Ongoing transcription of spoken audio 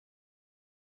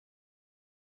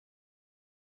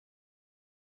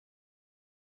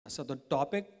So the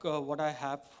topic what I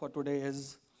have for today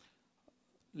is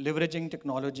leveraging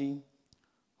technology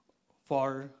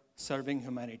for serving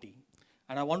humanity.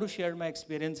 And I want to share my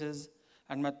experiences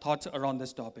and my thoughts around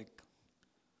this topic.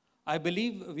 I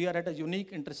believe we are at a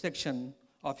unique intersection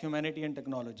of humanity and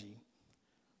technology.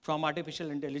 From artificial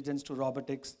intelligence to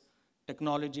robotics,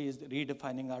 technology is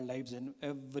redefining our lives in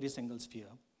every single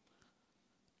sphere.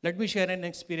 Let me share an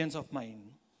experience of mine.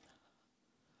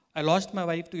 I lost my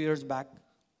wife 2 years back.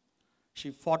 She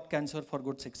fought cancer for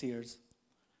good 6 years.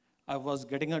 I was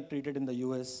getting her treated in the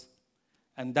US,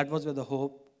 and that was with the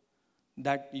hope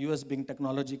that US being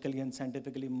technologically and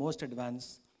scientifically most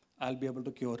advanced, I'll be able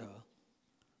to cure her.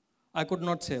 I could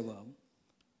not save her.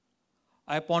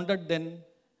 I pondered then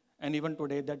and even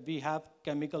today that we have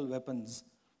chemical weapons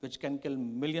which can kill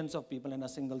millions of people in a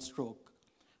single stroke.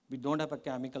 We don't have a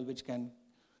chemical which can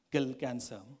kill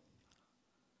cancer.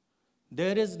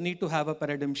 There is need to have a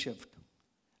paradigm shift,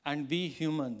 and we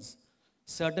humans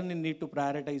certainly need to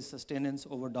prioritize sustenance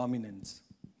over dominance.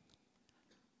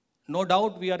 No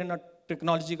doubt we are in a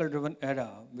technological-driven era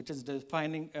which is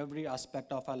defining every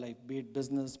aspect of our life, be it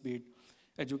business, be it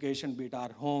education, be it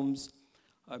our homes,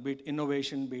 be it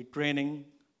innovation, be it training.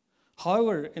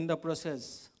 However, in the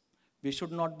process, we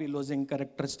should not be losing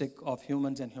characteristic of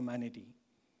humans and humanity.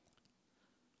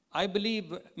 I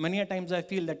believe many a times I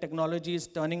feel that technology is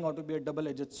turning out to be a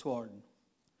double-edged sword.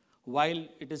 While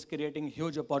it is creating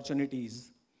huge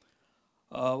opportunities,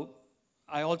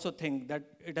 I also think that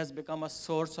it has become a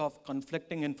source of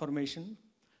conflicting information,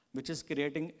 which is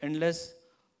creating endless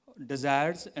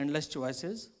desires, endless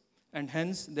choices, and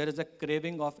hence there is a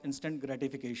craving of instant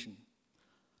gratification.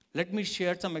 Let me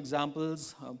share some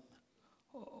examples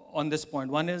on this point.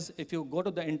 One is, if you go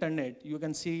to the internet, you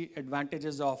can see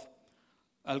advantages of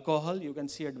alcohol, you can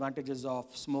see advantages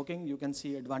of smoking, you can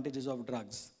see advantages of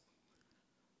drugs.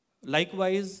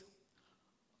 Likewise,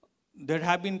 there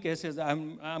have been cases,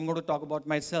 I'm going to talk about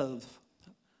myself.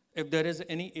 If there is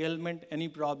any ailment, any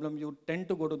problem, you tend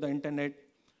to go to the internet,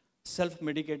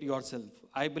 self-medicate yourself.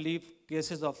 I believe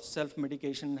cases of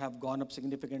self-medication have gone up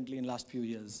significantly in the last few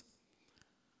years.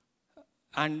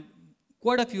 And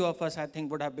quite a few of us, I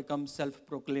think, would have become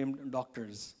self-proclaimed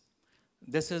doctors.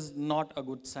 This is not a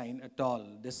good sign at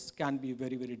all. This can be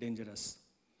very, very dangerous.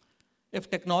 If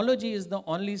technology is the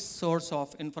only source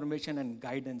of information and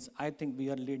guidance, I think we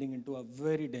are leading into a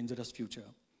very dangerous future.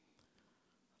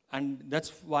 And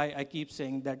that's why I keep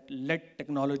saying that let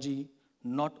technology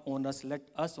not own us, let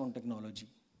us own technology.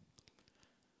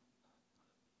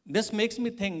 This makes me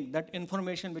think that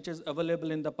information which is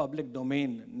available in the public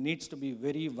domain needs to be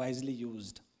very wisely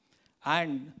used.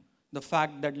 And the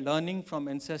fact that learning from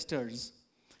ancestors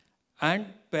and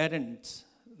parents,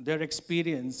 their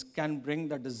experience can bring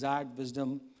the desired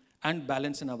wisdom and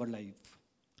balance in our life.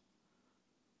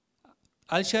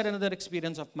 I'll share another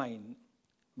experience of mine.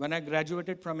 When I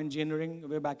graduated from engineering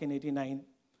way back in '89,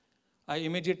 I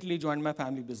immediately joined my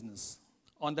family business.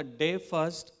 On the day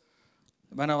first,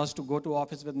 when I was to go to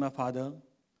office with my father,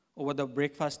 over the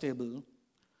breakfast table,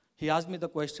 he asked me the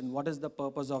question, what is the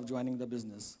purpose of joining the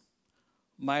business?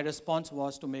 My response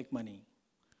was to make money.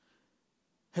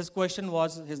 His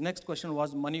next question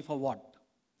was, money for what?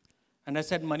 And I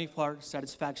said, money for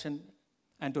satisfaction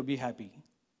and to be happy.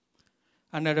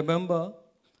 And I remember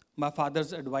my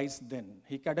father's advice then.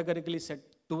 He categorically said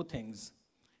two things.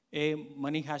 A,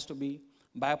 money has to be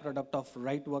byproduct of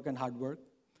right work and hard work.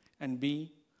 And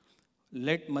B,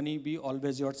 let money be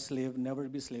always your slave, never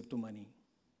be slave to money.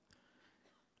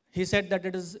 He said that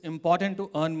it is important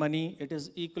to earn money. It is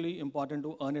equally important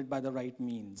to earn it by the right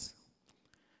means.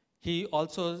 He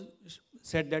also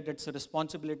said that it's a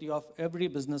responsibility of every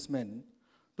businessman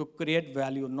to create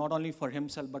value, not only for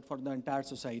himself, but for the entire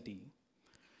society.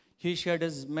 He shared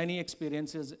his many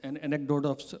experiences and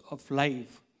anecdotes of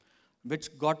life,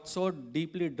 which got so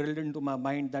deeply drilled into my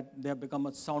mind that they have become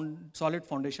a solid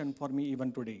foundation for me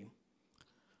even today.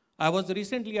 I was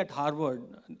recently at Harvard,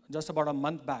 just about a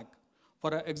month back,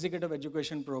 for an executive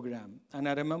education program. And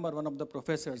I remember one of the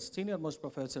professors, senior-most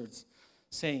professors,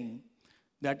 saying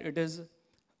that it is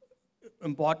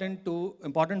important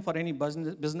for any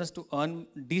business to earn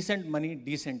decent money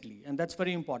decently. And that's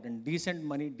very important, decent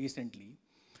money decently.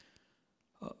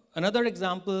 Another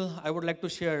example I would like to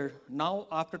share, now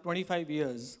after 25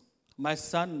 years, my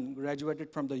son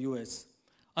graduated from the US.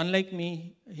 Unlike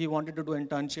me, he wanted to do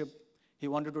internship, he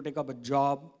wanted to take up a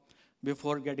job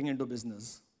before getting into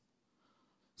business.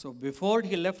 So before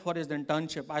he left for his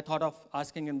internship, I thought of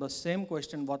asking him the same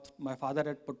question what my father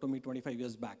had put to me 25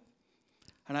 years back.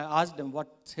 And I asked him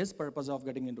what's his purpose of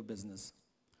getting into business.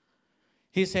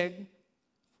 He said,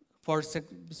 for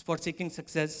seeking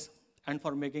success and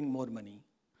for making more money.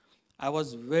 I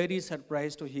was very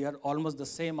surprised to hear almost the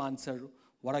same answer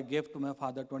what I gave to my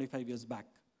father 25 years back.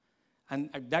 And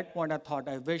at that point, I thought,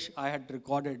 I wish I had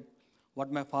recorded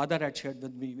what my father had shared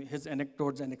with me, his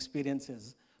anecdotes and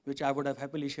experiences, which I would have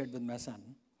happily shared with my son.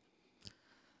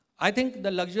 I think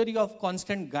the luxury of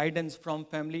constant guidance from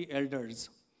family elders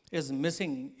is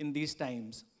missing in these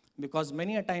times because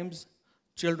many a times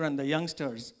children, the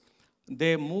youngsters,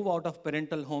 they move out of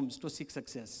parental homes to seek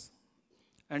success.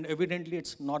 And evidently,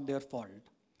 it's not their fault.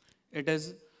 It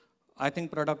is, I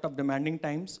think, product of demanding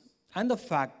times and the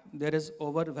fact there is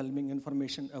overwhelming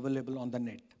information available on the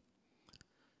net.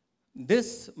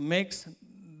 This makes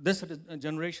this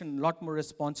generation a lot more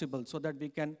responsible so that we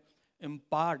can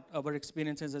impart our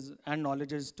experiences and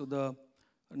knowledges to the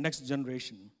next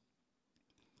generation.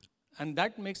 And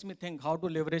that makes me think how to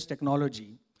leverage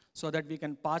technology so that we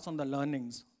can pass on the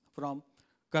learnings from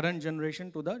current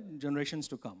generation to the generations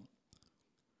to come.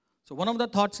 So one of the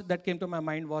thoughts that came to my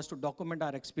mind was to document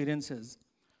our experiences,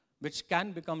 which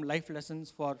can become life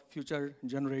lessons for future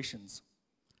generations.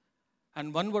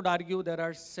 And one would argue there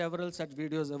are several such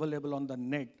videos available on the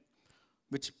net,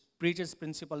 which preaches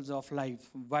principles of life.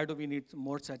 Why do we need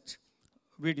more such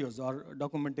videos or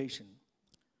documentation?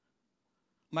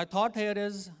 My thought here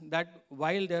is that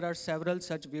while there are several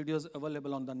such videos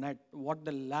available on the net, what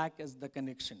they lack is the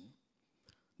connection.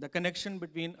 The connection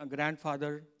between a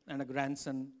grandfather and a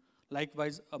grandson,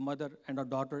 likewise a mother and a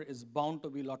daughter, is bound to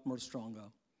be a lot more stronger.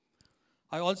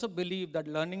 I also believe that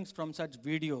learnings from such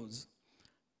videos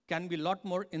can be a lot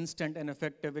more instant and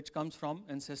effective, which comes from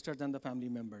ancestors and the family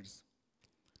members.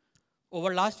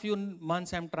 Over last few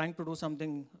months, I'm trying to do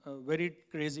something very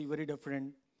crazy, very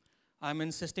different. I'm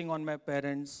insisting on my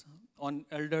parents, on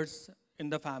elders in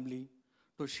the family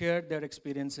to share their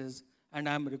experiences, and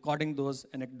I'm recording those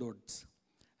anecdotes.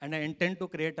 And I intend to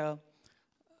create I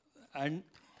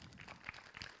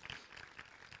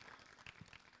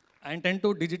intend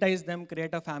to digitize them,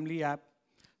 create a family app,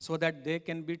 so that they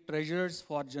can be treasures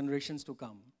for generations to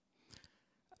come.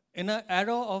 In an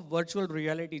era of virtual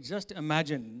reality, just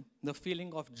imagine the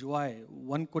feeling of joy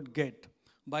one could get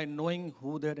by knowing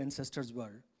who their ancestors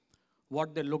were,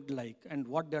 what they looked like, and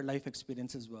what their life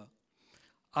experiences were.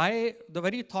 The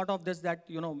very thought of this that,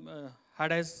 in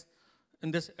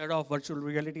this era of virtual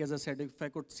reality, as I said, if I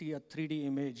could see a 3D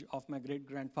image of my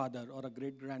great-grandfather or a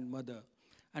great-grandmother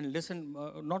and listen,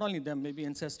 not only them, maybe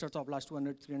ancestors of last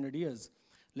 200, 300 years,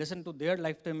 listen to their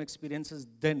lifetime experiences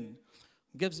then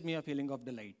gives me a feeling of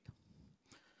delight.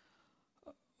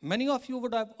 Many of you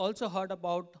would have also heard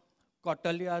about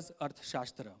Kautilya's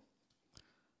Arthashastra.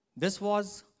 This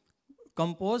was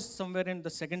composed somewhere in the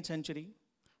 2nd century,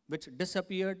 which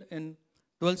disappeared in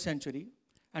 12th century,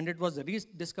 and it was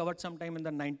rediscovered sometime in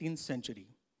the 19th century.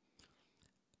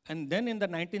 And then in the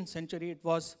 19th century, it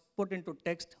was put into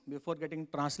text before getting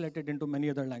translated into many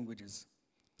other languages.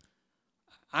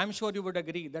 I'm sure you would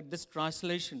agree that this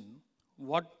translation,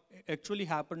 what actually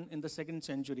happened in the 2nd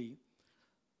century,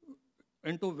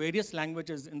 into various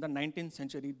languages in the 19th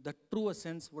century, the true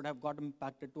essence would have got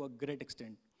impacted to a great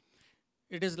extent.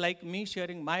 It is like me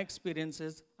sharing my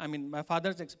experiences, my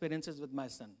father's experiences with my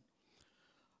son.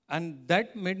 And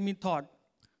that made me thought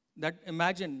that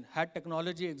imagine had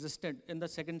technology existed in the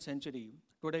 2nd century,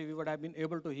 today we would have been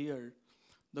able to hear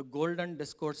the golden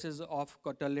discourses of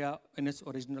Kautilya in its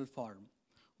original form.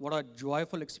 What a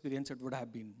joyful experience it would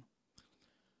have been.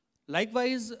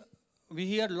 Likewise, we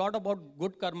hear a lot about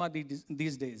good karma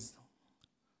these days.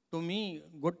 To me,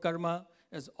 good karma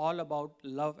is all about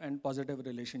love and positive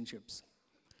relationships.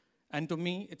 And to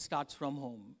me, it starts from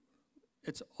home.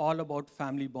 It's all about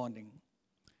family bonding.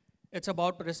 It's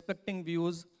about respecting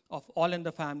views of all in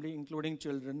the family, including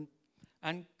children,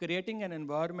 and creating an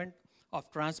environment of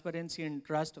transparency and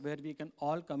trust where we can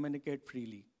all communicate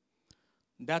freely.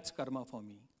 That's karma for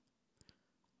me.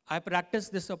 I practice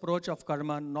this approach of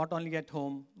karma not only at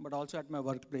home, but also at my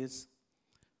workplace,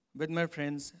 with my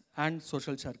friends and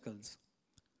social circles.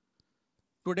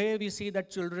 Today, we see that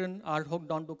children are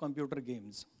hooked onto computer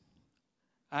games.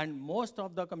 And most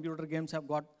of the computer games have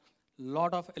got a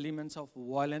lot of elements of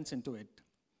violence into it.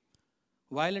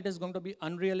 While it is going to be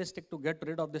unrealistic to get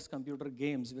rid of these computer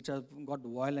games which have got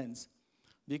violence,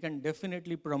 we can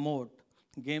definitely promote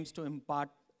games to impart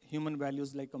human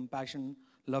values like compassion,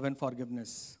 love, and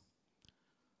forgiveness.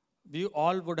 We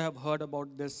all would have heard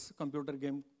about this computer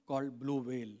game called Blue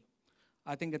Whale.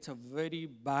 I think it's a very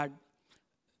bad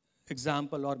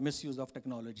example or misuse of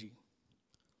technology.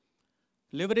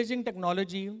 Leveraging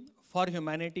technology for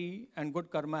humanity and good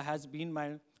karma has been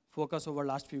my focus over the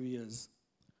last few years.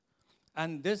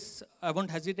 And this, I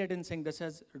won't hesitate in saying this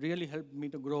has really helped me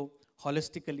to grow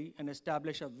holistically and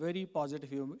establish a very positive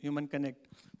human connect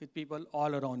with people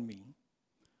all around me.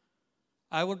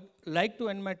 I would like to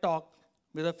end my talk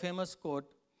with a famous quote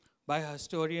by a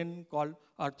historian called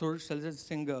Arthur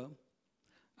Singer.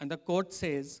 And the quote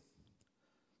says,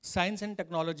 "Science and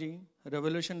technology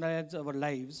revolutionize our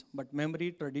lives, but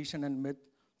memory, tradition, and myth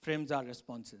frames our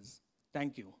responses."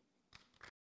 Thank you.